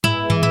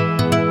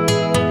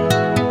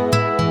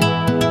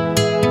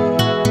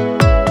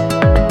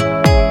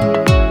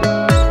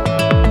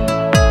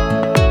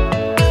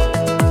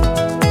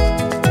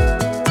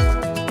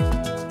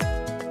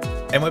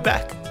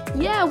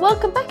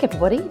back,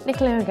 everybody.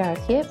 Nicola and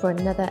Gareth here for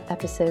another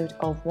episode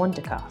of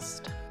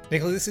Wondercast.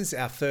 Nicola, this is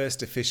our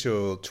first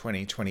official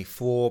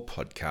 2024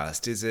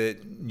 podcast. Is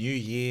it new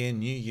year,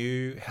 new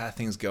you? How are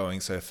things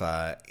going so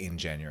far in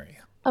January?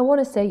 I want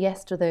to say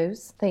yes to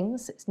those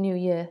things. It's new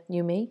year,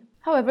 new me.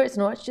 However, it's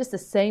not. It's just the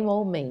same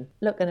old me.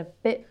 Looking a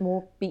bit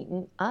more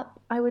beaten up,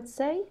 I would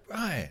say.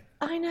 Right.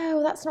 I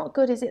know, that's not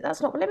good, is it?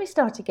 That's not... Let me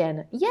start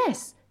again.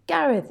 Yes,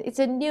 Gareth, it's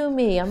a new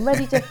me. I'm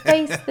ready to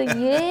face the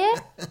year.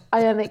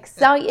 I am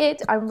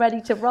excited. I'm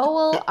ready to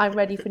roll. I'm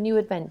ready for new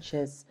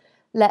adventures.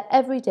 Let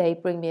every day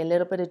bring me a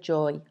little bit of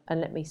joy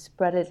and let me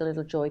spread a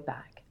little joy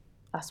back.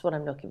 That's what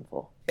I'm looking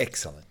for.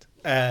 Excellent.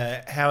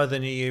 How are the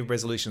New Year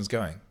resolutions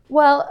going?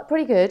 Well,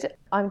 pretty good.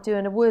 I'm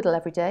doing a Wordle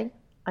every day.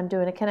 I'm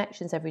doing a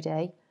Connections every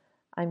day.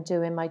 I'm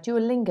doing my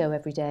Duolingo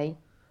every day.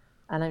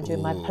 And I'm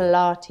doing my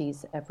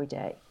Pilates every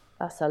day.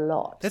 That's a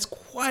lot. That's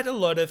quite a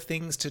lot of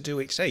things to do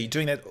each day. You're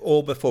doing that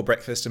all before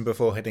breakfast and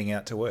before heading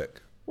out to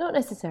work? Not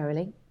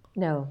necessarily.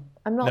 No,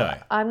 I'm not. No.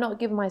 I'm not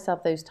giving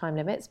myself those time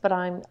limits, but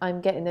I'm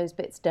getting those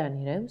bits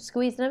done. You know,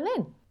 squeezing them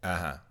in.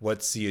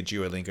 What's your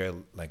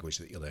Duolingo language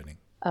that you're learning?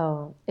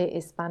 Oh, it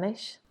is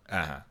Spanish.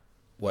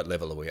 What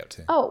level are we up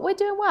to? Oh, we're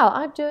doing well.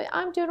 I'm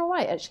doing all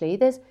right actually.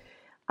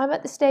 I'm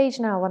at the stage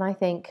now when I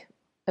think,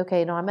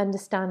 okay, no, I'm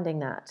understanding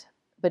that.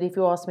 But if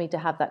you asked me to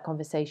have that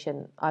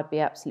conversation, I'd be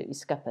absolutely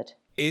scuppered.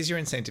 Is your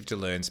incentive to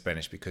learn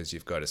Spanish because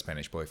you've got a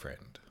Spanish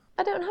boyfriend?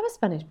 I don't have a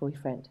Spanish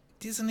boyfriend.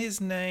 Isn't his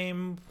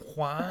name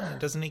Juan?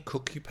 Doesn't he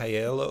cook you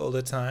paella all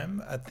the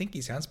time? I think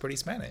he sounds pretty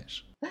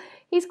Spanish.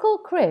 He's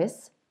called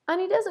Chris,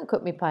 and he doesn't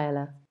cook me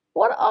paella.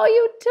 What are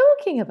you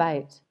talking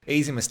about?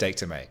 Easy mistake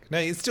to make. No,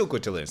 it's still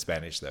good to learn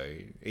Spanish, though,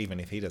 even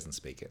if he doesn't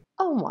speak it.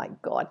 Oh, my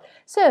God.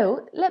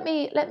 So let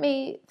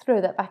me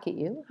throw that back at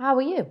you. How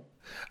are you?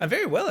 I'm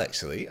very well,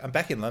 actually. I'm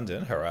back in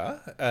London, hurrah.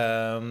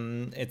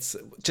 It's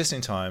just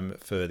in time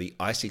for the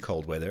icy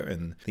cold weather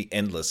and the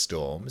endless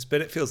storms,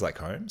 but it feels like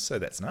home, so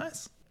that's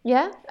nice.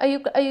 Yeah? Are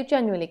you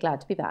genuinely glad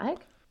to be back?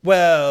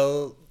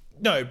 Well,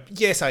 no,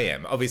 yes, I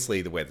am.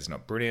 Obviously, the weather's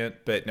not brilliant,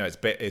 but no,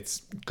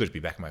 it's good to be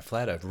back in my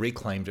flat. I've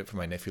reclaimed it from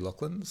my nephew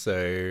Lachlan,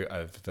 so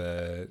I've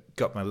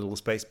got my little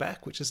space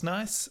back, which is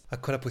nice. I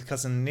caught up with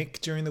cousin Nick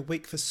during the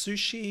week for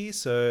sushi,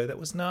 so that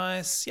was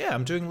nice. Yeah,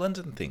 I'm doing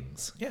London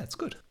things. Yeah, it's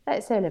good.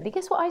 That's so lovely.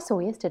 Guess what I saw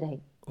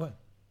yesterday? What?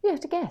 You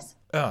have to guess.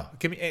 Oh,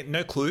 give me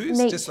no clues?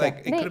 Nature. Just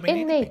like, it could have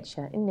been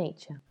anything. In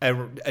nature.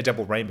 A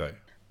double rainbow.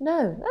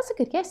 No, that's a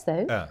good guess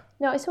though.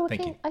 No, I saw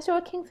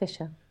a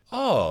kingfisher.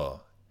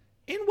 Oh,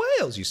 in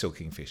Wales you saw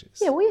kingfishers?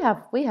 Yeah, we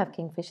have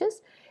kingfishers.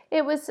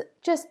 It was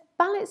just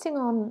balancing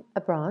on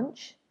a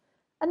branch,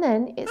 and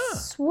then it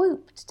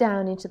swooped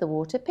down into the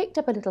water, picked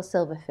up a little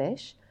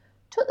silverfish,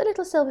 took the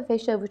little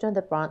silverfish over to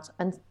another branch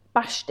and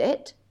bashed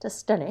it to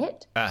stun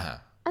it.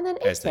 And then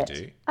ate As they it.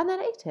 do. And then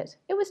ate it.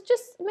 It was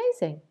just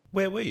amazing.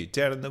 Where were you?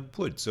 Down in the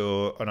woods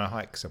or on a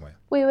hike somewhere?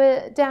 We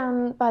were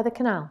down by the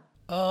canal.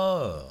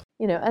 Oh.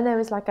 You know, and there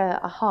was like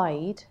a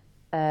hide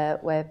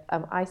where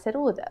I said,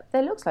 oh,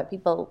 there looks like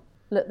people,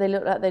 they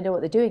look like they know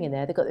what they're doing in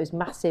there. They've got those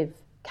massive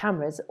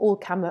cameras, all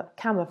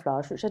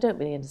camouflage, which I don't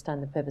really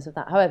understand the purpose of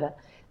that. However,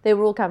 they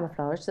were all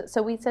camouflaged.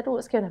 So we said, oh,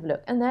 let's go and have a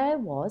look. And there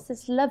was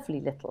this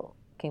lovely little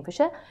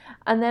kingfisher.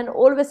 And then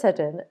all of a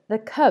sudden, there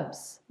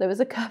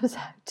was a cubs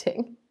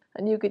outing.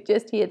 And you could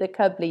just hear the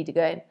cub leader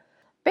going,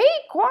 be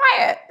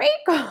quiet, be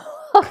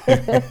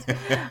quiet.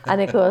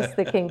 And of course,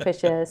 the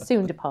kingfisher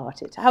soon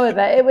departed. However,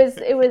 it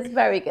was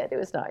very good. It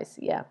was nice.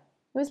 Yeah, it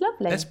was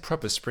lovely. That's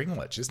proper spring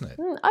watch, isn't it?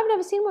 I've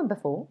never seen one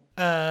before.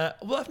 Well,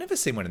 I've never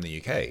seen one in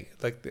the UK.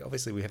 Like,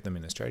 obviously, we have them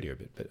in Australia a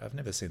bit, but I've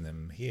never seen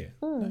them here.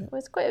 No. It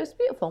was great. It was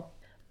beautiful.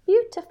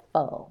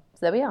 Beautiful. So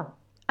there we are.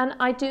 And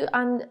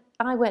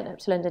I went up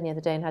to London the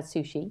other day and had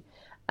sushi.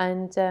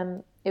 And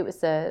it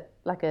was an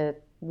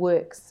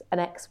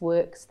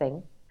ex-works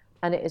thing.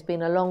 And it has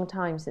been a long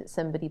time since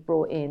somebody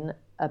brought in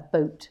a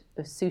boat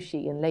of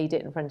sushi and laid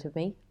it in front of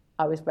me.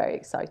 I was very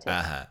excited.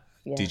 Yeah.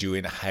 Did you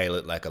inhale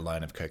it like a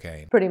line of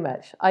cocaine? Pretty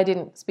much. I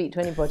didn't speak to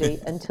anybody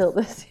until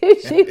the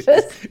sushi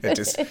was finished.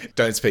 Just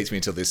don't speak to me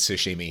until this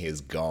sashimi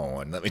is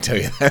gone. Let me tell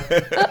you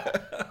that.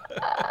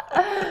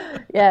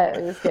 Yeah,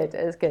 it was good.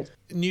 It was good.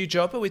 New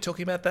job? Are we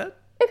talking about that?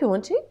 If you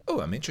want to. Oh,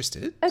 I'm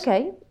interested.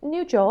 Okay,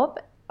 new job.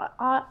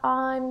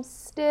 I'm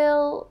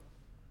still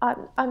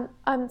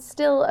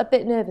a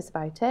bit nervous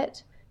about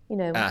it. You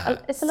know,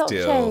 it's a lot of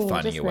change. Still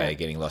finding your way,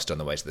 getting lost on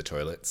the way to the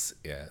toilets.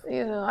 Yeah.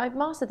 You know, I've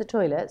mastered the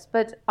toilets,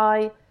 but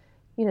there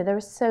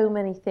are so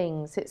many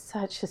things. It's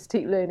such a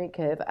steep learning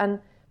curve, and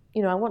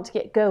I want to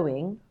get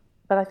going,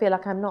 but I feel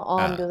like I'm not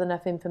armed with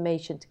enough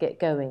information to get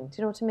going. Do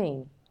you know what I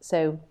mean?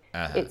 So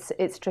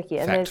it's tricky.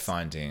 And fact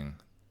finding,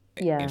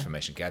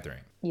 information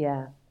gathering.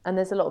 Yeah. And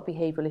there's a lot of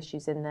behavioural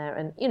issues in there.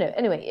 And,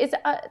 anyway, it's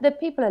the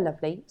people are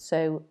lovely.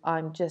 So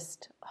I'm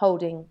just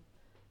holding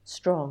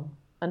strong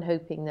and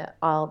hoping that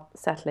I'll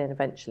settle in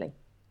eventually.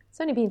 It's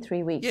only been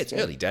 3 weeks. Yeah, it's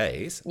early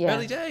days. Yeah.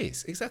 Early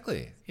days,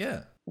 exactly.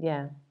 Yeah.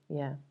 Yeah,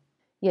 yeah.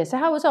 Yeah, so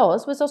how was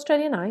Oz? Was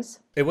Australia nice?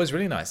 It was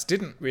really nice.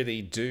 Didn't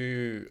really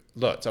do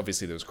lots.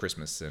 Obviously, there was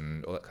Christmas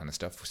and all that kind of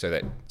stuff, so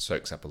that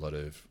soaks up a lot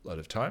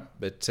of time.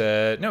 But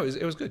no,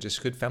 it was good.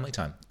 Just good family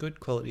time. Good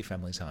quality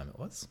family time. It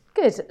was.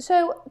 Good.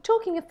 So,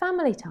 talking of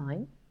family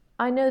time,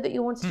 I know that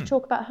you wanted to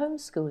talk about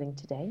homeschooling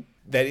today.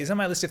 That is on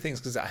my list of things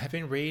because I have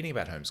been reading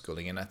about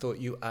homeschooling, and I thought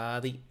you are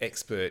the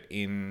expert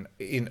in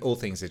all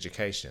things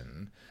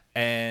education.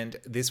 And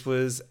this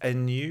was a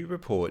new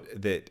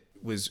report that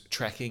was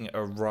tracking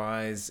a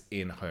rise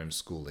in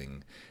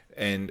homeschooling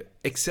and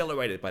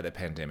accelerated by the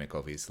pandemic,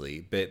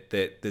 obviously, but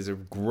that there's a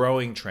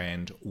growing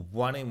trend.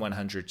 1 in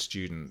 100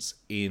 students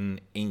in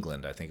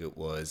England, I think it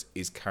was,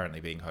 is currently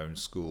being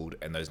homeschooled,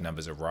 and those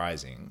numbers are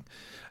rising.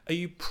 Are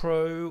you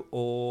pro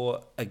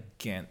or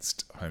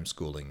against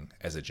homeschooling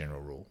as a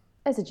general rule?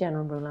 As a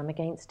general rule, I'm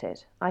against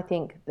it. I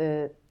think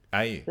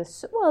Are you? the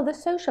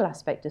social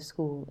aspect of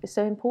school is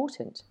so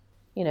important,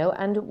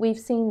 and we've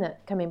seen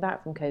that coming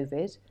back from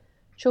COVID,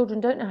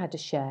 children don't know how to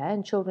share,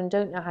 and children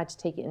don't know how to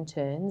take it in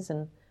turns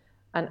and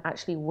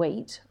actually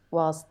wait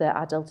whilst the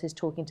adult is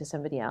talking to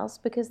somebody else,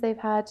 because they've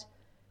had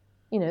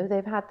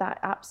that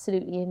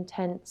absolutely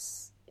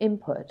intense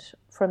input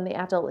from the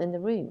adult in the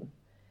room.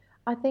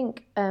 I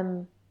think,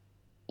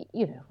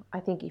 I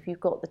think if you've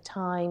got the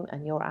time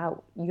and you're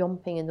out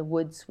yomping in the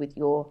woods with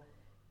your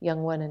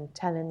young one and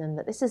telling them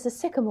that this is a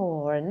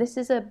sycamore and this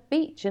is a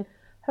beach and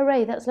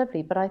hooray, that's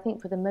lovely. But I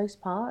think for the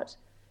most part,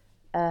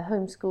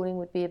 homeschooling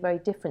would be a very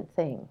different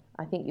thing.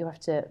 I think you have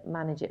to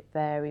manage it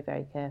very,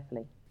 very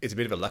carefully. It's a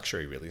bit of a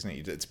luxury, really, isn't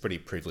it? It's a pretty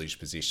privileged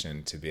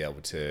position to be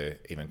able to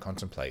even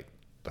contemplate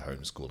the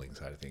homeschooling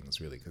side of things,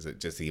 really, because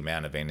it's just the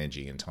amount of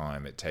energy and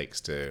time it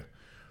takes to,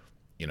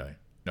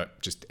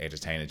 not just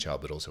entertain a child,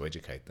 but also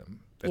educate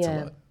them. That's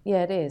a lot.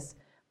 Yeah, it is.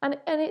 And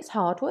it's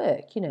hard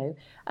work,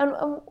 And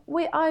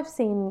I've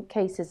seen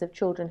cases of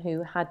children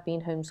who had been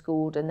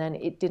homeschooled and then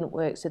it didn't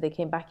work, so they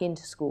came back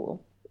into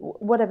school.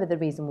 Whatever the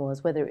reason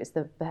was, whether it's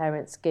the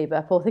parents gave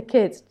up or the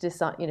kids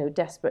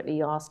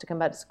desperately asked to come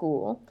back to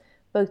school,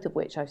 both of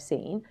which I've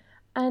seen.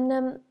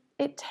 And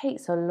it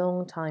takes a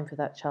long time for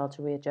that child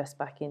to readjust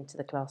back into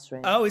the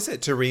classroom. Oh, is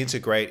it? To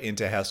reintegrate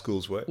into how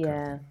schools work?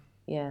 Yeah.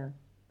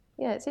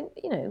 It's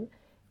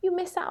you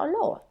miss out a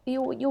lot.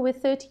 You're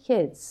with 30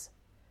 kids,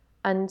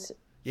 and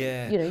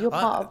you're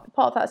part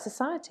of that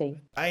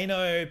society. I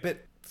know, but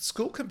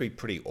school can be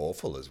pretty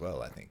awful as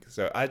well, I think.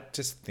 So I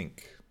just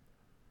think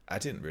I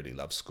didn't really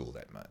love school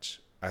that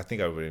much. I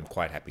think I would have been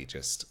quite happy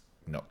just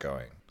not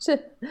going. So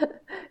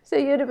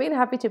you'd have been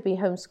happy to be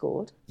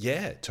homeschooled?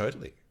 Yeah,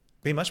 totally.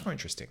 Be much more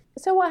interesting.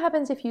 So what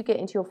happens if you get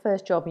into your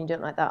first job and you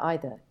don't like that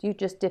either? Do you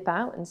just dip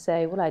out and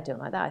say, well, I don't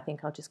like that. I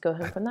think I'll just go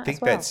home from that as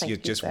well. I think you're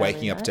just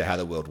waking up to how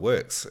the world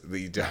works.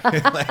 You don't,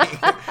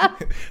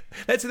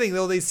 that's the thing.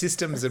 All these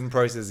systems and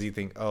processes, you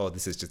think, oh,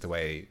 this is just the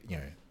way, you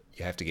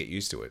have to get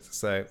used to it.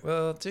 So,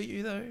 well, do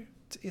you though?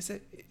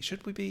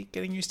 Should we be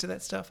getting used to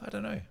that stuff? I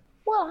don't know.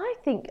 Well, I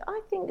think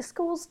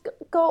schools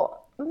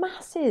got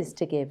masses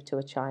to give to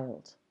a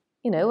child.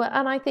 And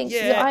I think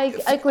I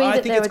agree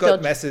that there are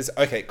got masses.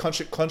 Okay,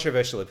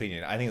 controversial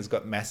opinion. I think it's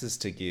got masses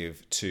to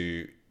give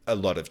to a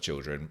lot of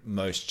children,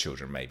 most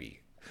children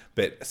maybe,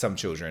 but some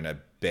children are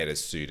better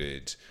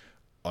suited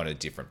on a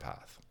different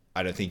path.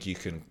 I don't think you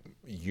can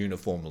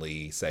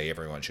uniformly say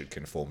everyone should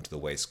conform to the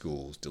way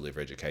schools deliver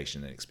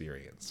education and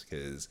experience,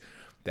 because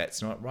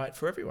that's not right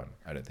for everyone,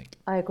 I don't think.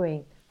 I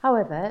agree.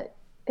 However,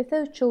 if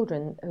those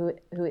children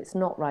who it's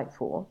not right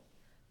for,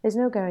 there's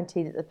no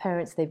guarantee that the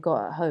parents they've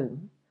got at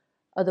home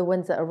are the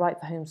ones that are right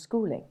for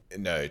homeschooling.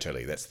 No,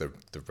 totally. That's the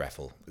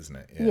raffle, isn't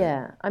it?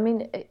 Yeah. I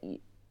mean,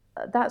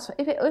 that's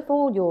if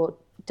all your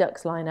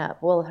ducks line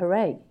up, well,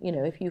 hooray.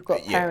 If you've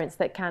got parents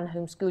that can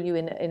homeschool you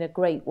in a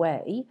great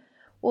way,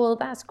 well,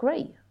 that's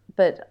great.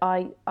 But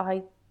I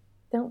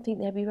don't think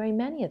there'll be very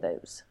many of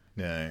those.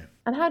 No.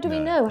 And how do we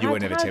know? You were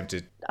never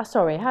tempted.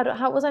 Sorry,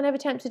 how was I never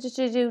tempted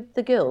to do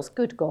the girls?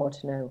 Good God,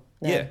 no.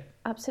 Yeah.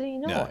 Absolutely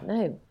not,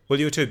 no. Well,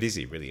 you were too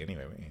busy, really,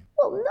 anyway, weren't you?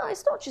 Well, no,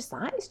 it's not just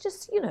that. It's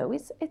just,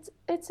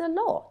 it's a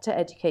lot to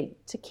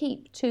educate, to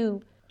keep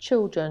two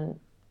children,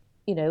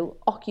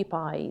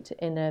 occupied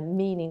in a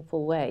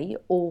meaningful way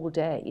all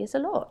day is a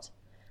lot.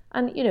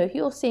 And, if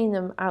you're seeing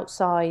them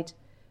outside,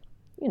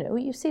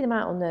 you see them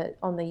out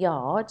on the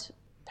yard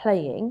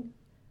playing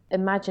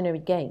imaginary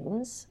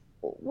games.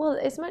 Well,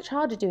 it's much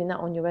harder doing that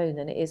on your own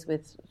than it is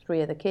with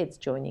 3 other kids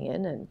joining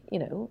in. And,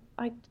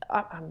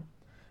 I'm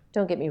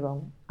don't get me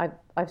wrong,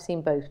 I've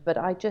seen both, but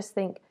I just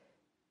think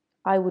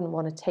I wouldn't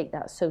want to take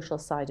that social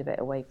side of it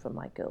away from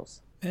my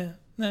girls. Yeah,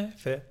 no,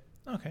 fair.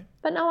 Okay.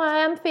 But now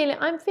I'm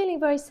feeling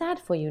very sad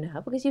for you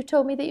now, because you've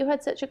told me that you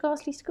had such a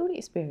ghastly school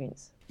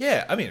experience.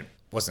 Yeah, I mean, it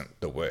wasn't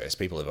the worst.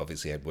 People have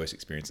obviously had worse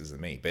experiences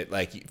than me, but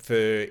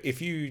if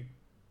you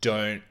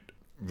don't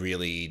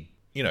really,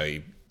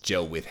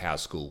 gel with how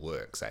school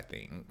works, I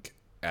think,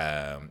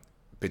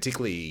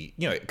 particularly,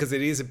 because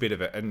it is a bit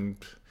of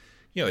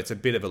it's a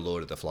bit of a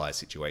Lord of the Flies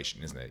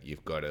situation, isn't it?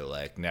 You've got to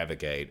like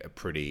navigate a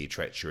pretty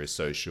treacherous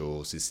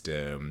social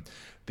system.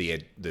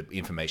 The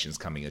information's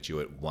coming at you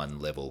at one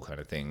level kind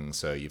of thing.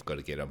 So you've got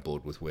to get on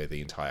board with where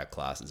the entire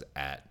class is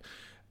at.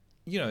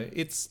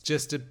 It's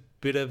just a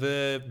bit of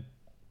a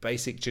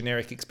basic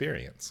generic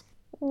experience.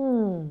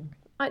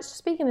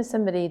 Speaking as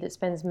somebody that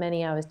spends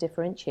many hours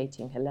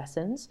differentiating her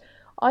lessons,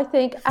 I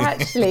think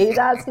actually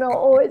that's not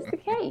always the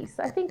case.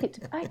 I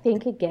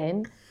think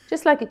again,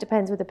 just like it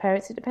depends with the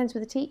parents, it depends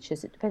with the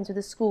teachers, it depends with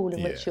the school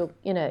in which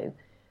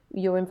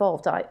you're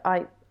involved.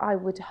 I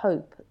would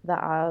hope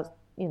that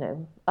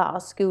our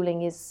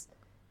schooling is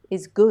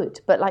good,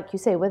 but like you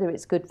say, whether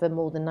it's good for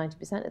more than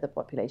 90% of the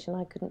population,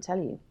 I couldn't tell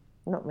you.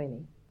 Not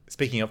really.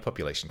 Speaking of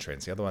population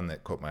trends, the other one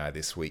that caught my eye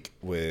this week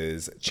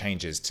was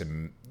changes to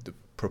the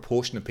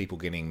proportion of people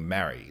getting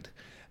married.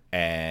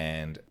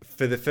 And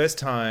for the first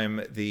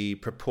time, the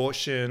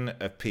proportion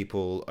of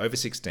people over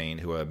 16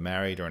 who are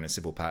married or in a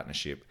civil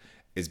partnership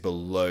is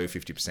below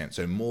 50%.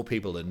 So more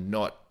people are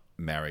not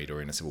married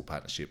or in a civil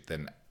partnership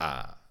than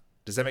are.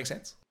 Does that make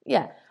sense?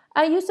 Yeah.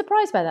 Are you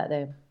surprised by that,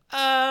 though?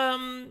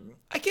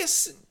 I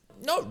guess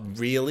not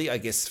really. I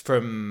guess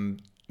from,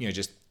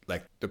 just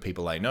like the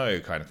people I know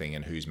kind of thing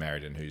and who's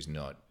married and who's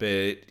not. But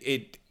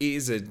it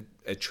is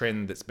a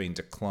trend that's been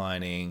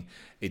declining.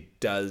 It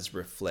does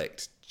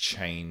reflect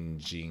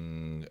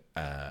changing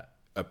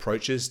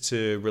approaches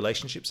to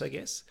relationships, I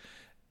guess.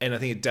 And I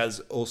think it does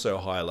also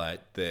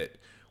highlight that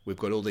we've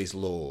got all these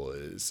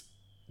laws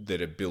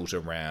that are built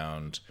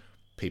around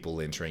people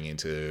entering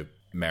into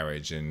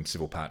marriage and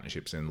civil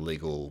partnerships and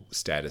legal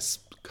status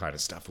kind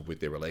of stuff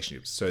with their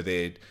relationships. So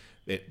the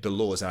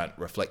laws aren't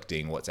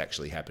reflecting what's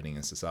actually happening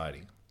in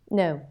society.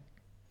 No,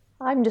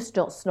 I'm just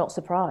not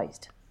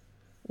surprised.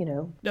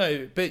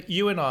 No, but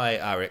you and I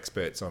are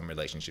experts on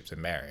relationships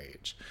and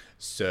marriage,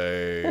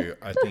 so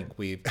I think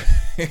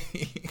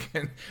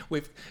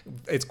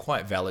it's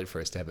quite valid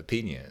for us to have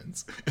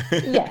opinions.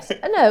 Yes,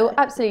 no,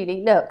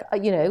 absolutely. Look,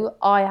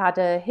 I had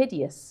a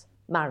hideous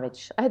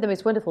marriage. I had the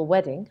most wonderful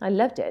wedding. I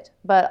loved it,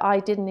 but I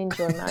didn't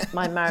enjoy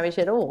my marriage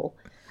at all,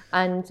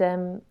 and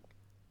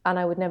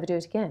I would never do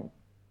it again.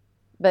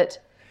 But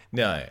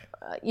no,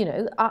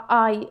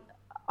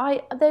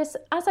 there's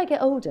as I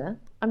get older,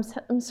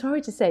 I'm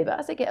sorry to say, but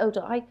as I get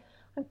older,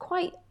 I'm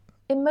quite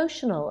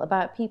emotional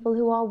about people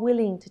who are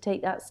willing to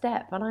take that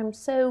step, and I'm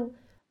so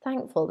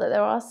thankful that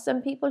there are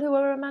some people who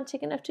are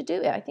romantic enough to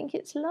do it. I think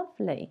it's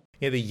lovely.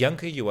 Yeah, the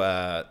younger you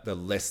are, the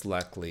less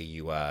likely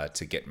you are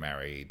to get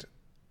married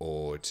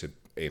or to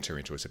enter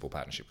into a civil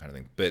partnership kind of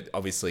thing. But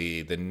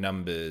obviously, the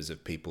numbers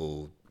of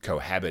people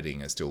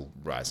cohabiting are still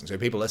rising, so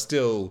people are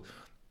still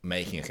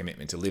making a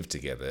commitment to live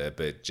together,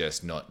 but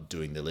just not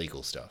doing the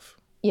legal stuff.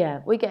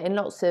 Yeah, we're getting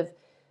lots of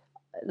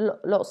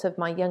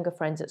my younger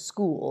friends at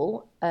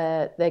school.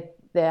 They're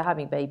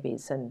having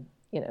babies, and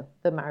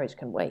the marriage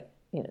can wait.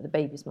 The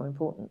baby's more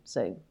important,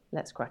 so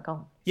let's crack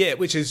on. Yeah,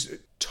 which is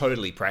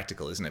totally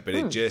practical, isn't it? But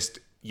it just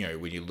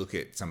when you look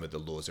at some of the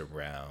laws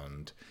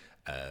around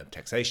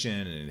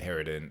taxation and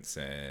inheritance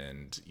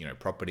and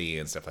property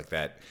and stuff like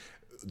that,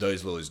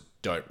 those laws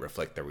don't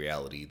reflect the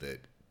reality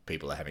that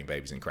people are having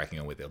babies and cracking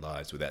on with their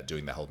lives without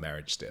doing the whole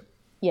marriage step.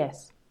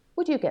 Yes.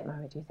 Would you get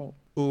married, do you think?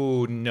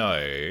 Oh,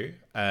 no.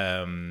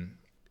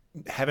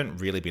 Haven't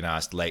really been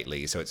asked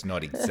lately, so it's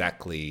not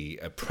exactly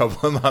a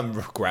problem I'm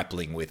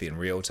grappling with in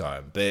real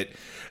time. But,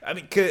 I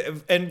mean,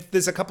 and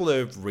there's a couple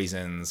of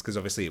reasons, because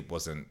obviously it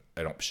wasn't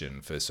an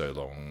option for so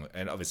long,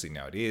 and obviously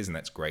now it is, and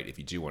that's great if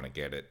you do want to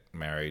get it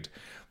married.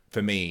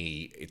 For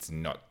me, it's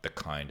not the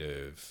kind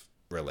of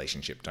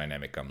relationship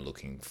dynamic I'm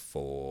looking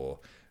for,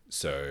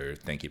 so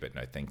thank you, but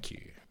no thank you.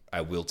 I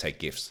will take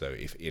gifts, though.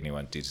 If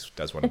anyone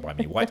does want to buy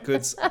me white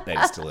goods, that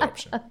is still an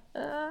option.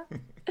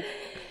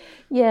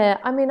 Yeah,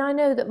 I mean, I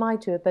know that my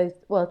two are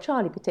both. Well,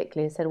 Charlie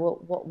particularly said, "Well,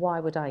 why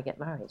would I get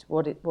married?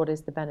 What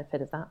is the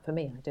benefit of that for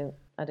me?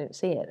 I don't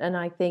see it." And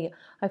I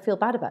feel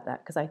bad about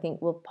that because I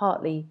think, well,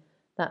 partly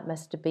that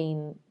must have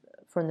been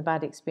from the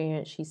bad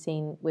experience she's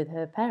seen with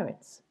her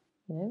parents.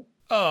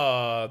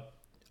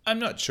 I'm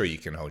not sure you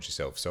can hold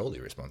yourself solely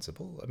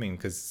responsible. I mean,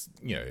 because,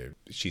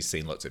 she's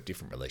seen lots of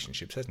different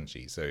relationships, hasn't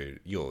she? So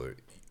your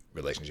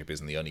relationship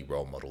isn't the only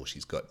role model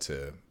she's got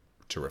to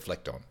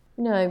reflect on.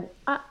 No,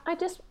 I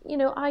just,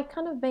 I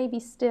kind of maybe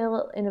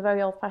still, in a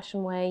very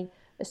old-fashioned way,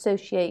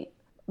 associate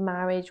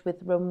marriage with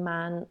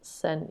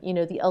romance and,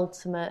 the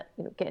ultimate,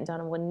 getting down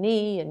on one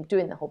knee and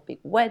doing the whole big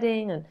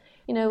wedding. And,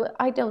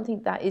 I don't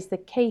think that is the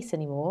case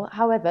anymore.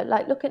 However,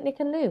 look at Nick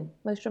and Lou,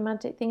 most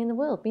romantic thing in the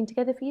world, been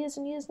together for years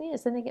and years and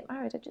years, then they get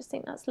married. I just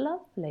think that's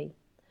lovely.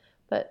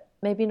 But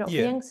maybe not for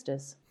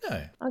youngsters.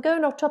 No. I'm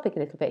going off topic a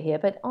little bit here,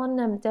 but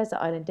on Desert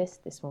Island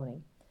Disc this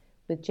morning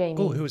with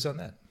Jamie. Oh, who was on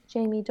that?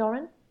 Jamie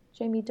Dornan.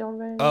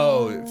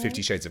 Oh,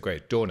 50 Shades of Grey.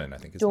 Dornan, I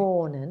think.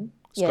 Dornan.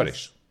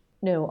 Scottish. Yes.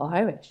 No,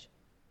 Irish.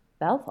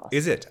 Belfast.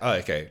 Is it? Oh,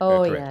 okay.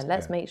 Oh, yeah.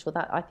 Let's make sure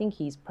that. I think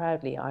he's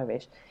proudly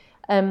Irish.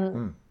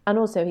 And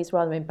also, he's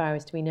rather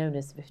embarrassed to be known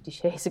as 50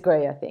 Shades of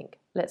Grey, I think.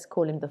 Let's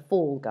call him the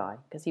Fall guy,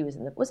 because he was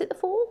in the... Was it the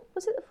Fall?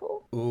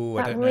 Oh,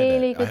 I That don't know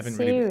really that. I good haven't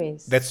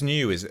series. That's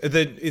new, is it?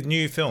 The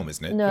new film,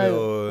 isn't it?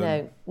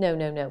 No.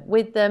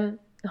 With them,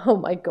 oh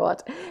my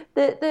God,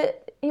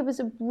 he was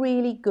a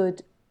really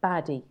good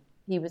baddie.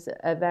 He was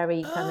a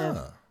very kind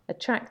of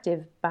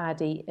attractive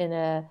baddie in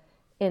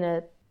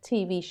a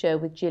TV show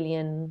with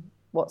Gillian.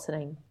 What's her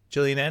name?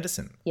 Gillian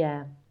Anderson.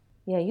 Yeah,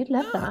 you'd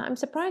love that. I'm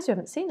surprised you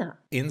haven't seen that.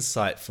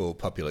 Insightful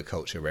popular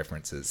culture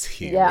references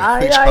here. Yeah,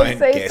 I know.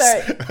 So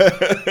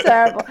sorry.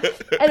 Terrible.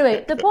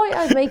 Anyway, the point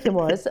I was making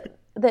was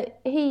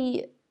that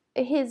he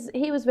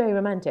was very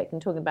romantic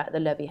and talking about the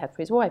love he had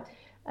for his wife.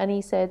 And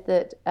he said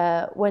that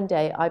one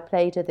day I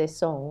played her this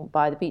song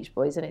by the Beach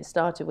Boys, and it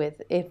started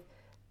with, if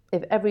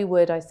every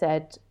word I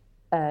said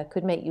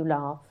could make you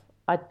laugh,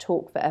 I'd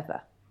talk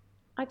forever.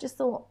 I just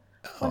thought,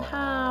 well,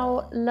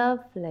 how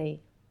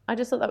lovely. I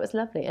just thought that was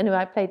lovely. Anyway,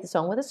 I played the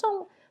song. Well, the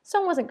song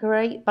wasn't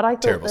great, but I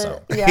thought terrible song.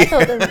 Yeah, I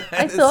thought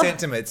the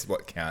sentiment's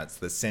what counts.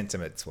 The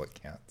sentiment's what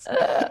counts.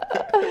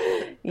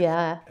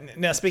 Yeah.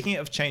 Now, speaking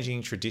of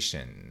changing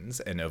traditions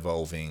and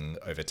evolving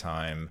over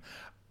time,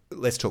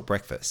 let's talk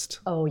breakfast.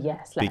 Oh,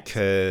 yes.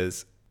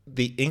 Because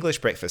the English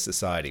Breakfast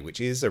Society,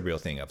 which is a real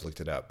thing, I've looked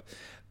it up,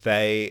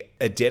 they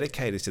are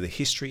dedicated to the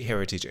history,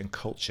 heritage, and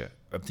culture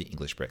of the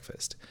English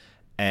breakfast.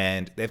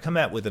 And they've come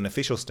out with an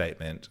official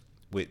statement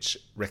which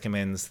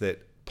recommends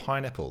that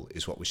pineapple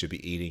is what we should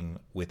be eating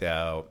with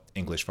our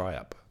English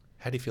fry-up.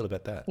 How do you feel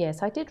about that?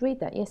 Yes, I did read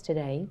that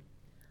yesterday.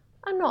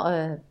 I'm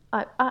not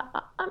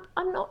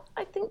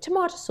I think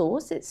tomato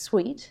sauce, it's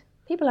sweet.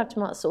 People have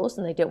tomato sauce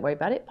and they don't worry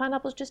about it.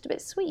 Pineapple's just a bit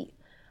sweet.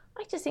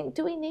 I just think,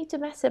 do we need to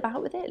mess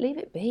about with it? Leave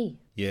it be.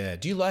 Yeah.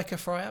 Do you like a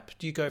fry-up?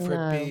 Do you go for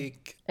a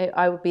big...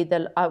 I would be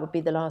the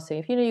last thing.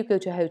 If you go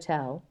to a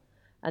hotel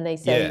and they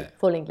say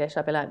full English,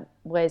 I'd be like,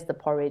 where's the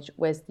porridge?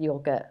 Where's the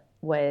yogurt?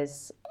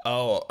 Where's...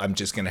 Oh, I'm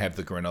just going to have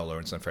the granola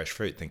and some fresh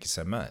fruit. Thank you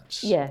so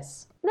much.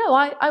 Yes. No,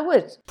 I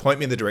would. Point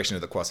me in the direction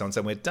of the croissants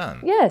and we're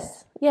done.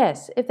 Yes.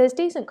 If there's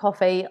decent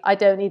coffee, I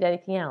don't need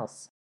anything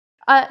else.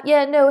 So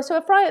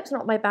a fry-up's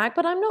not my bag,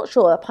 but I'm not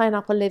sure a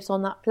pineapple lives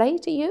on that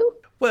plate. Are you?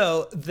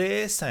 Well,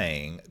 they're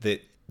saying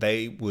that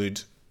they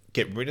would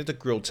get rid of the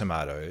grilled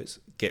tomatoes,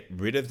 get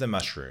rid of the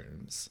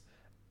mushrooms,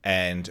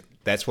 and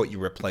that's what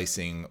you're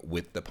replacing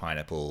with the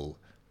pineapple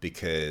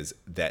because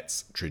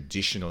that's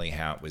traditionally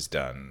how it was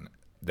done.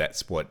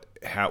 That's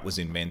how it was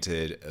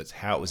invented. It's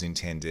how it was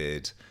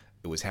intended.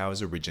 It was how it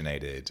was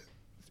originated.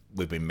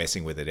 We've been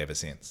messing with it ever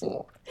since.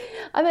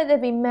 I bet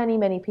there'd be many,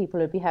 many people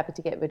who'd be happy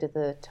to get rid of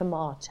the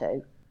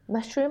tomato.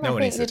 Mushroom, I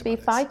think you'd be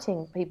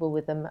fighting people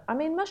with them. I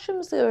mean,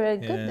 mushrooms are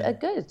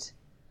good.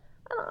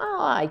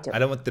 I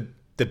don't want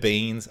the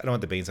beans. I don't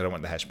want the beans. I don't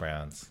want the hash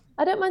browns.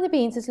 I don't mind the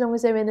beans as long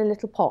as they're in a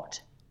little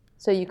pot.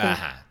 So you can,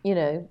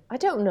 I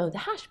don't know, the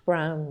hash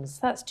browns,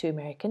 that's too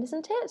American,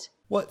 isn't it?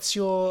 What's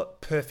your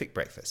perfect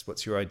breakfast?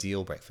 What's your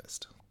ideal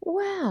breakfast?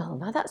 Well,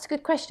 now that's a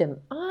good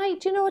question. Do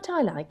you know what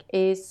I like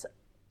is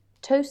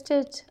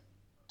toasted,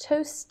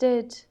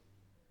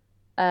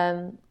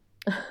 oh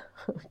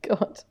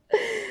God,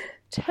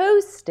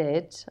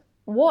 toasted,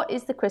 what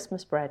is the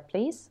Christmas bread,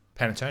 please?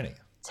 Panettone.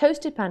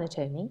 Toasted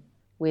panettone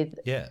with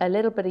a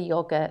little bit of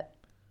yogurt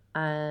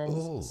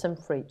and some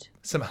fruit.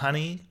 Some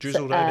honey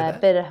drizzled over that? A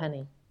bit of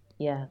honey.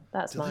 Yeah,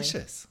 that's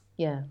delicious.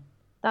 Yeah,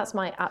 that's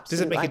my absolute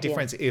Does it make idea. a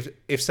difference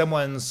if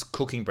someone's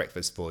cooking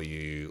breakfast for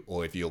you,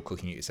 or if you're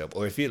cooking it yourself,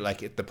 or if you're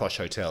like at the posh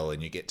hotel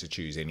and you get to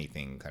choose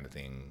anything kind of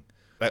thing?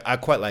 Like I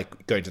quite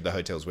like going to the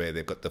hotels where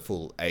they've got the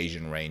full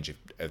Asian range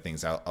of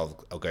things.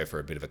 I'll go for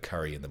a bit of a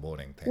curry in the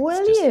morning.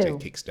 Just to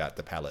kickstart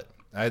the palate.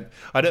 I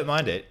don't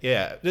mind it.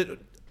 Yeah,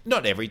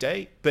 not every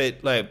day,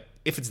 but like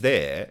if it's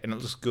there and it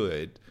looks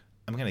good,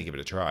 I'm going to give it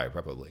a try,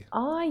 probably.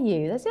 Are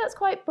you? That's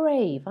quite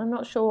brave. I'm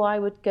not sure I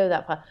would go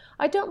that far.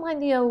 I don't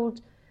mind the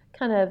old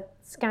kind of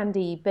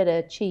Scandi bit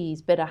of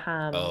cheese, bit of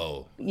ham.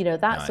 Oh,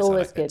 that's nice.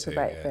 always like good for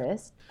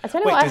breakfast. Yeah. I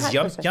tell you Wait, what, does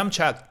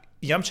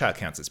yum cha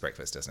counts as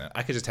breakfast, doesn't it?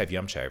 I could just have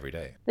yum cha every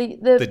day.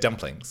 The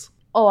dumplings.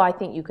 Oh, I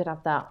think you could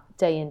have that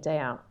day in, day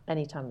out,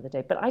 any time of the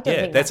day. But I don't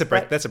think that's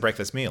a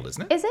breakfast meal,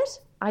 isn't it? Is it?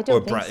 I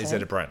don't think so. Is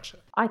it a brunch?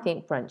 I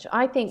think brunch.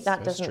 I think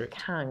that doesn't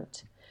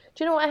count.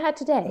 Do you know what I had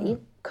today?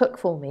 Cook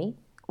for me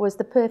was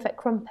the perfect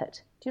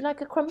crumpet. Do you like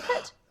a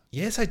crumpet?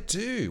 Yes, I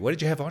do. What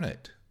did you have on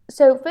it?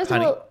 So first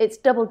of all, it's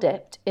double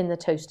dipped in the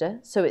toaster,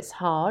 so it's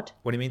hard.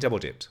 What do you mean double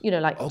dipped?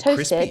 Toasted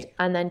crispy.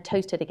 and then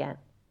toasted again.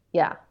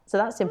 Yeah, so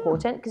that's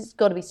important because it's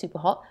got to be super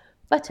hot.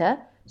 Butter,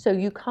 so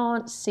you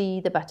can't see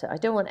the butter. I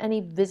don't want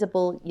any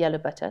visible yellow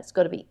butter. It's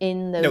got to be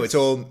in those. No, it's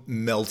all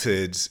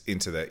melted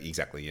into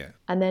exactly, yeah.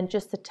 And then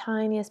just the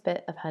tiniest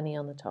bit of honey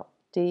on the top.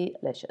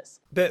 Delicious.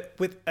 But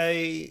with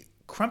a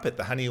crumpet,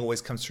 the honey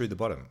always comes through the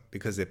bottom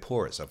because they're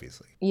porous,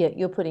 obviously. Yeah,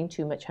 you're putting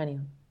too much honey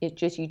on. You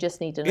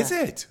just need enough. Is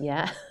it?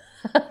 Yeah.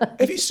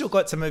 Have you still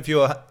got some of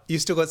your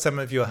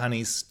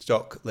honey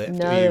stock left?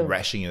 No. Are you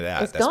rashing it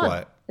out? It's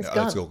gone. It's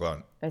gone. It's all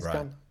gone. It's right.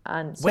 gone.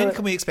 And so when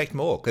can we expect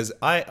more? Because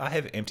I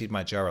have emptied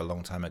my jar a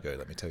long time ago,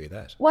 let me tell you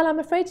that. Well, I'm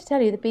afraid to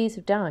tell you the bees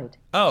have died.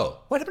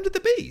 Oh, what happened to the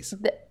bees?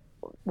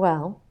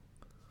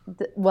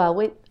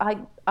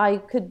 I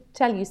could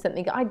tell you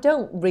something. I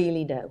don't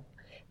really know.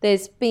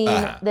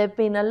 There've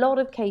been a lot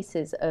of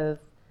cases of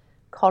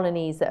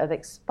colonies that have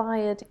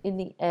expired in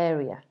the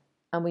area,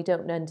 and we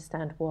don't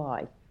understand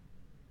why.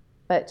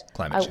 But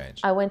Climate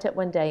change. I went up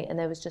one day and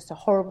there was just a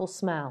horrible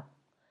smell,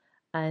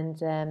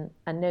 and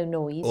no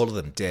noise. All of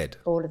them dead.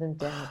 All of them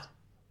dead.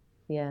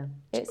 Yeah,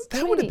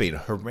 That would have been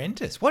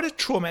horrendous. What a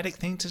traumatic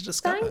thing to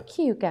discover. Thank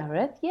you,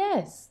 Gareth.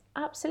 Yes,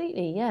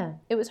 absolutely. Yeah,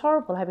 it was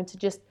horrible having to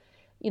just,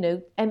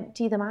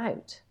 empty them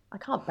out. I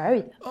can't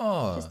bury them.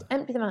 Oh. Just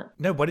empty them out.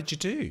 No, what did you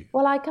do?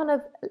 Well,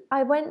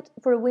 I went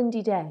for a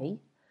windy day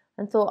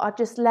and thought I'd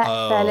just let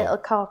their little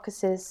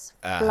carcasses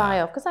fly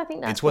off, because I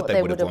think that's what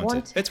they would have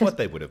wanted. It's what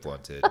they would have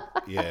wanted.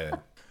 Yeah.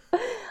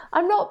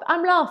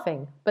 I'm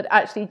laughing, but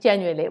actually,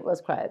 genuinely, it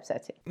was quite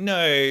upsetting.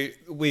 No,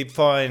 we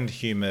find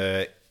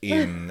humour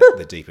in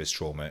the deepest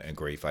trauma and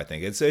grief. I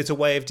think it's a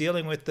way of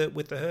dealing with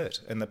the hurt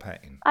and the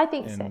pain. I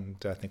think so. And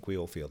I think we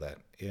all feel that.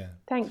 Yeah.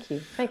 Thank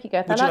you,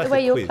 Gareth. Would I you like the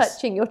way a you're quiz?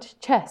 clutching your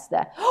chest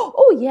there.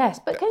 Oh yes,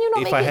 but can you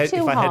not make it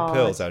too hard? If I had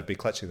pearls, I would be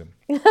clutching them.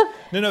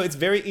 No, it's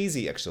very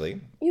easy actually.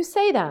 You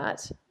say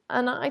that,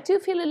 and I do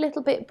feel a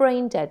little bit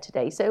brain dead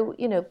today. So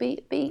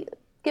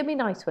give me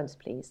nice ones,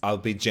 please. I'll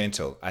be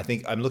gentle. I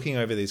think I'm looking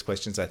over these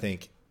questions. I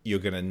think you're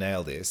going to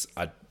nail this.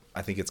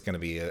 I think it's going to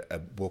be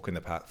a walk in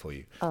the park for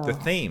you. Oh. The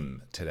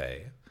theme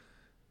today.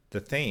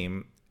 The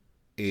theme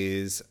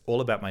is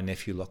all about my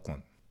nephew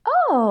Lachlan.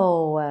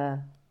 Oh,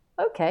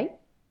 okay.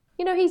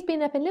 He's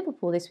been up in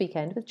Liverpool this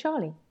weekend with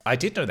Charlie. I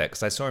did know that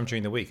because I saw him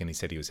during the week and he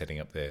said he was heading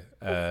up there.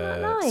 Isn't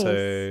that nice?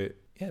 So,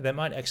 yeah, that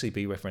might actually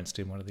be referenced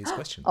in one of these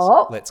questions.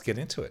 Oh. Let's get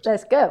into it.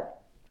 Let's go.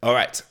 All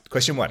right,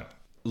 question 1.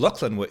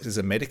 Lachlan works as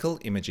a medical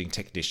imaging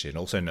technician,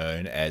 also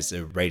known as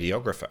a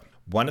radiographer.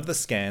 One of the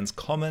scans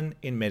common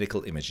in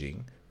medical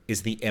imaging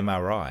is the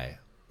MRI.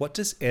 What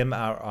does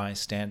MRI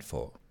stand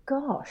for?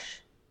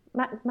 Gosh.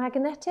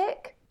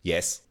 Magnetic?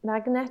 Yes.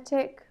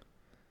 Magnetic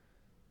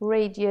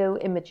radio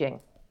imaging.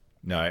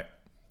 No.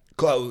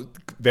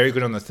 Very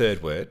good on the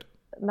third word.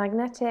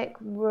 Magnetic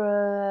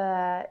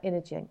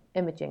imaging.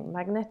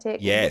 Magnetic.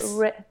 Yes.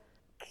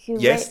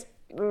 Yes.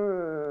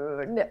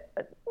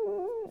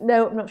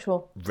 No, I'm not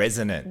sure.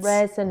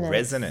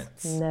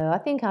 Resonance. No, I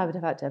think I would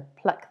have had to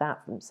pluck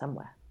that from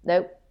somewhere.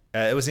 Nope.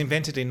 It was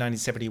invented in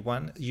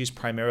 1971, used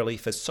primarily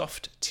for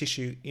soft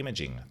tissue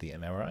imaging, the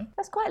MRI.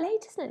 That's quite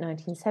late, isn't it?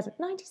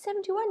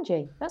 1971,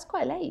 G. That's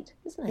quite late,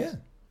 isn't it? Yeah.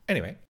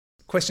 Anyway,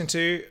 question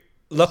 2.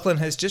 Lachlan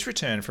has just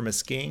returned from a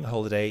skiing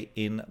holiday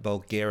in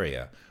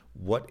Bulgaria.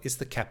 What is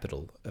the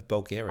capital of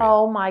Bulgaria?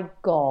 Oh my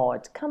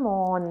God. Come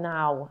on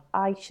now.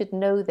 I should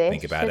know this.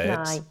 Think about it.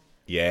 I?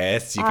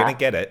 Yes, you're going to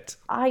get it.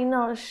 I'm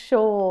not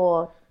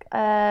sure.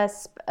 I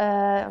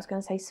was going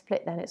to say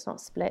Split then. It's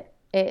not Split.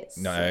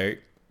 No,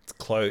 it's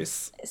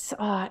close.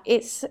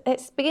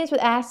 It begins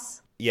with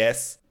S.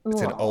 Yes,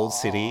 it's an old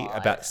city,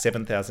 about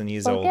 7,000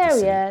 years old.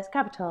 Bulgaria's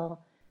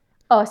capital.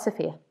 Oh,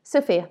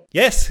 Sofia.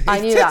 Yes.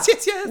 I knew yes,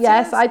 that.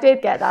 Yes, I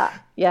did get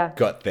that. Yeah.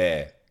 Got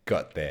there.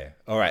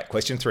 All right,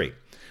 question 3.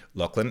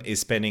 Lachlan is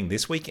spending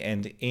this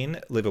weekend in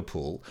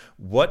Liverpool.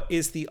 What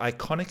is the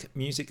iconic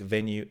music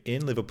venue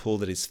in Liverpool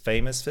that is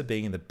famous for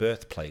being the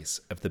birthplace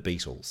of the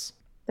Beatles?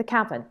 The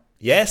Cavern.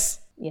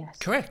 Yes. Yes.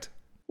 Correct.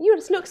 You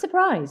just look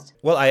surprised.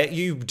 Well,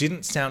 you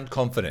didn't sound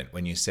confident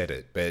when you said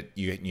it, but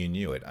you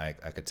knew it. I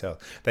could tell.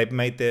 They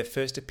made their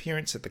first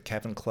appearance at the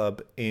Cavern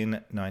Club in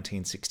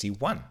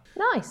 1961.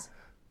 Nice.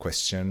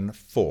 Question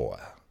 4.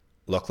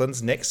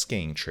 Lachlan's next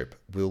skiing trip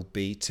will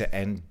be to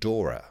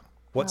Andorra.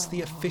 What's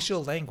the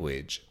official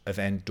language of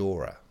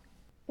Andorra?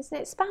 Isn't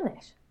it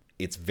Spanish?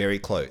 It's very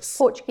close.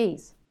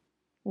 Portuguese?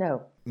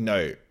 No.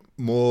 No,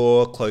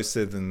 more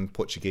closer than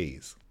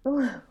Portuguese.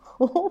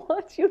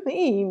 What do you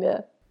mean?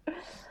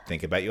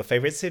 Think about your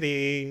favorite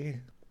city.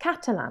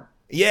 Catalan.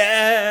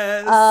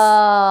 Yes!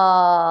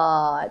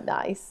 Ah,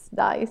 nice.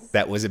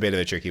 That was a bit of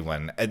a tricky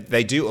one.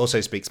 They do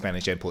also speak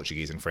Spanish and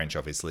Portuguese and French,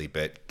 obviously,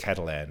 but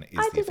Catalan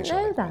is the official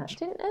language.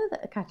 I didn't know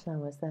that Catalan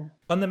was there.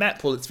 On the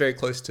map, well, it's very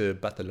close to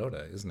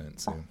Barcelona, isn't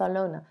it? So.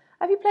 Barcelona.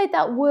 Have you played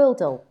that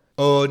Wordle?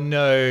 Oh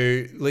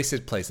no,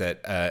 Lisa plays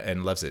that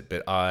and loves it,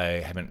 but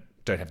I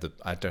don't have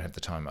the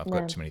time. I've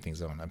got too many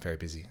things on. I'm very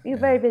busy. You're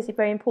very busy,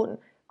 very important.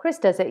 Chris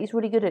does it. He's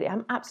really good at it.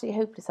 I'm absolutely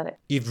hopeless at it.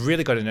 You've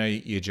really got to know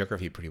your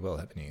geography pretty well,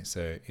 haven't you?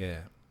 So, yeah.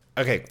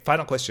 Okay,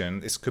 final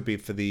question. This could be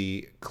for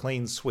the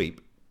clean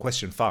sweep.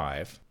 Question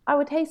 5. I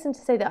would hasten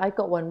to say that I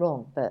got one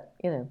wrong, but,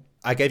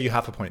 I gave you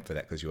half a point for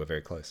that because you were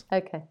very close.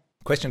 Okay.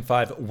 Question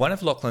 5. One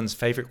of Lachlan's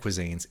favourite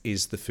cuisines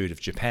is the food of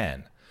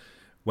Japan.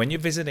 When you're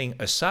visiting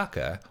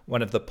Osaka,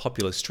 one of the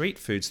popular street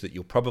foods that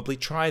you'll probably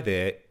try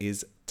there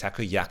is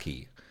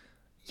takoyaki.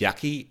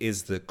 Yaki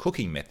is the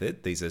cooking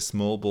method. These are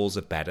small balls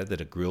of batter that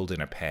are grilled in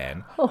a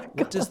pan. Oh, God.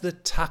 What does the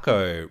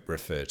taco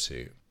refer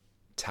to?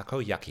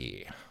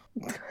 Takoyaki.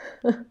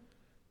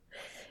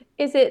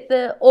 Is it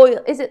the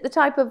oil? Is it the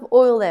type of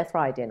oil they're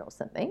fried in or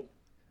something?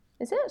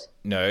 Is it?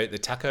 No, the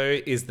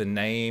taco is the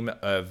name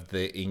of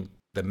the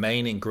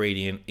main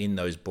ingredient in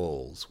those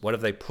balls. What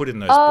have they put in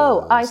those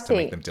balls to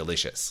make them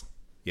delicious?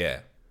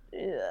 Yeah.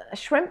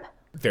 Shrimp?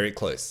 Very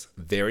close.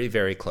 Very,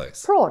 very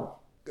close. Prawn?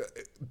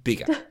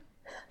 Bigger.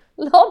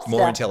 Lobster.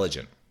 More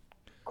intelligent.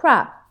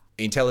 Crab.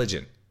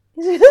 Intelligent.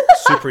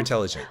 Super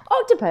intelligent.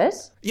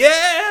 Octopus. Yeah.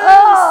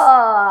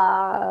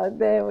 Oh,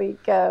 there we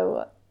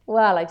go.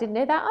 Well, I didn't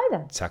know that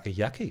either.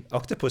 Takoyaki.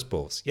 Octopus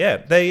balls. Yeah,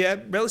 they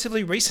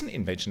relatively recent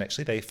invention,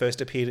 actually. They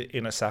first appeared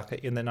in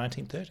Osaka in the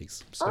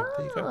 1930s. So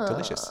there you go.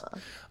 Delicious.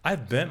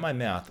 I've burnt my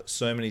mouth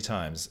so many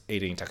times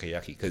eating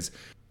takoyaki because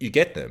you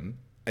get them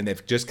and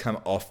they've just come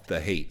off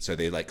the heat. So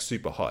they're like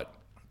super hot.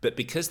 But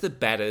because the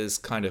batter's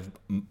kind of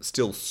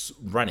still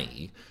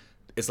runny,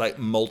 it's like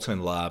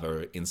molten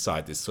lava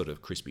inside this sort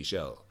of crispy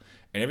shell.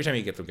 And every time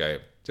you get them, go,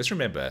 just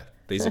remember,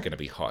 these are going to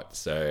be hot.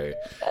 So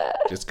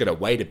just going to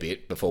wait a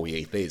bit before we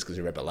eat these. Because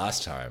remember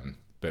last time,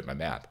 burnt my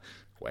mouth.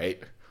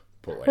 Wait,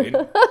 put one in,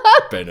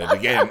 burn it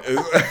again.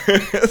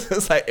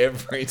 It's like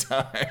every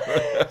time.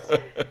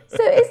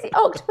 So is the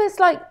octopus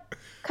like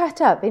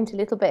cut up into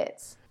little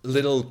bits?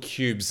 Little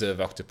cubes of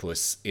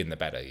octopus in the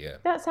batter, yeah.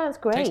 That sounds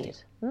great.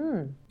 Tasty.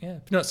 Yeah,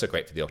 not so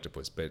great for the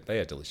octopus, but they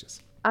are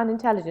delicious. And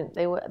intelligent.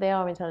 They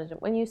are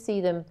intelligent. When you see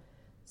them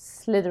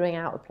slithering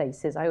out of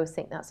places, I always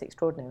think that's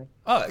extraordinary.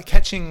 Oh,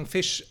 catching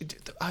fish.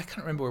 I can't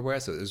remember where I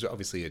saw it. It was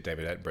obviously a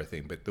David Attenborough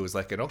thing, but there was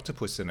like an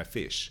octopus and a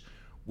fish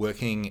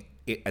working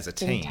as a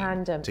team In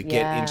tandem, to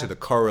get into the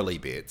corally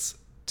bits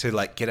to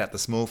like get out the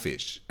small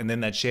fish, and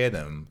then they'd share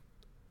them.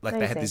 Like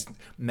they had this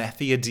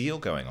mafia deal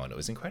going on. It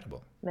was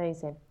incredible.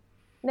 Amazing.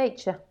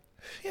 Nature.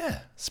 Yeah,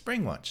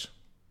 spring watch.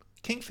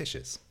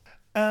 Kingfishers.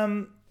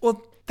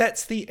 Well,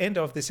 that's the end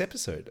of this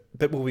episode,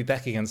 but we'll be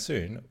back again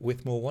soon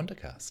with more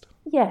Wondercast.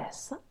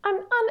 Yes, and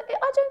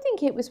I don't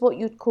think it was what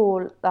you'd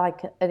call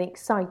like an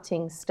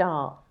exciting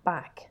start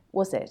back,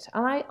 was it?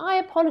 And I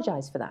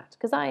apologise for that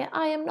because I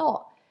am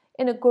not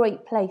in a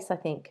great place, I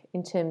think,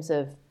 in terms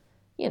of,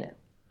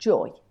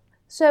 joy.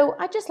 So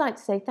I'd just like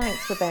to say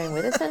thanks for bearing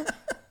with us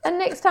and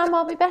next time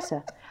I'll be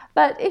better.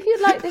 But if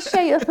you'd like to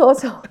share your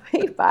thoughts or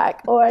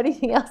feedback or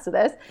anything else with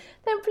us,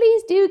 then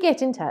please do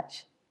get in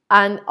touch.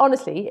 And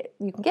honestly,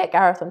 you can get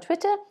Gareth on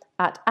Twitter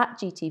at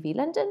GTV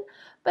London.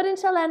 But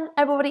until then,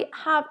 everybody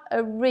have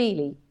a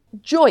really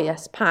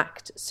joyous,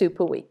 packed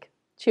super week.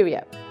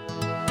 Cheerio.